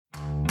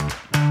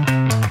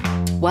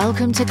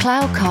Welcome to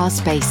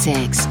Cloudcast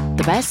Basics,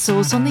 the best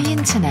source on the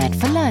internet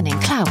for learning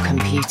cloud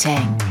computing.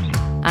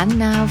 And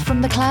now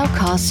from the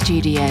Cloudcast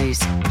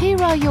studios,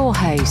 here are your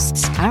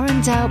hosts,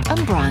 Aaron Delp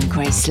and Brian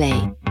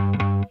Gracely.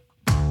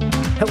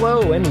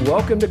 Hello and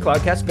welcome to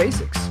Cloudcast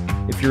Basics.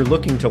 If you're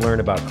looking to learn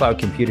about cloud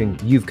computing,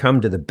 you've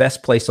come to the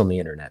best place on the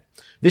internet.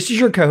 This is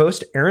your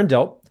co-host, Aaron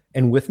Delp,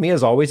 and with me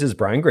as always is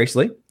Brian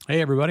Gracely.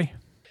 Hey, everybody.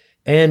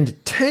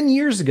 And 10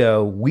 years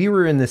ago, we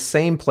were in the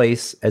same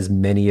place as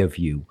many of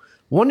you,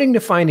 wanting to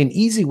find an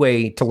easy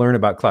way to learn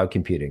about cloud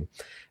computing.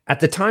 At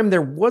the time,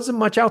 there wasn't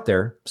much out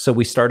there, so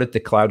we started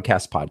the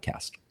Cloudcast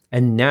podcast.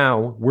 And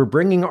now we're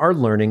bringing our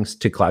learnings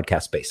to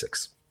Cloudcast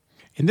Basics.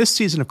 In this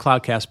season of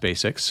Cloudcast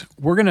Basics,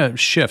 we're going to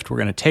shift. We're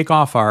going to take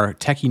off our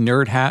techie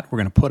nerd hat. We're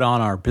going to put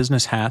on our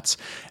business hats.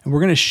 And we're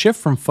going to shift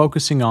from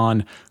focusing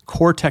on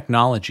core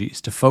technologies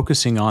to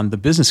focusing on the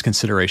business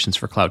considerations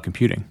for cloud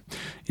computing.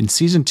 In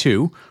season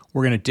 2,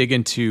 we're going to dig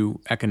into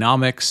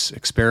economics,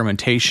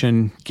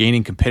 experimentation,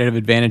 gaining competitive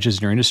advantages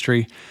in your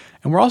industry.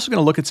 And we're also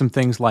going to look at some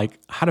things like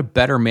how to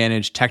better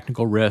manage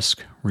technical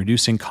risk,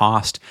 reducing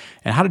cost,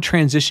 and how to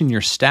transition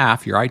your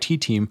staff, your IT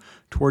team,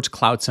 towards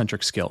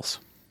cloud-centric skills.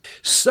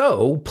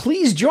 So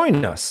please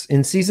join us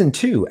in season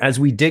 2 as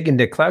we dig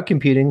into cloud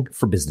computing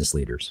for business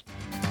leaders.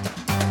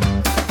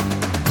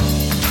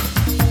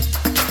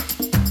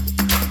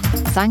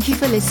 Thank you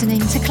for listening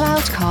to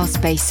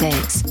Cloudcast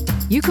Basics.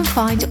 You can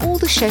find all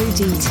the show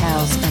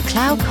details at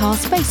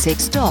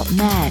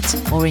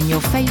cloudcastbasics.net or in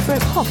your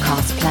favorite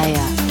podcast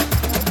player.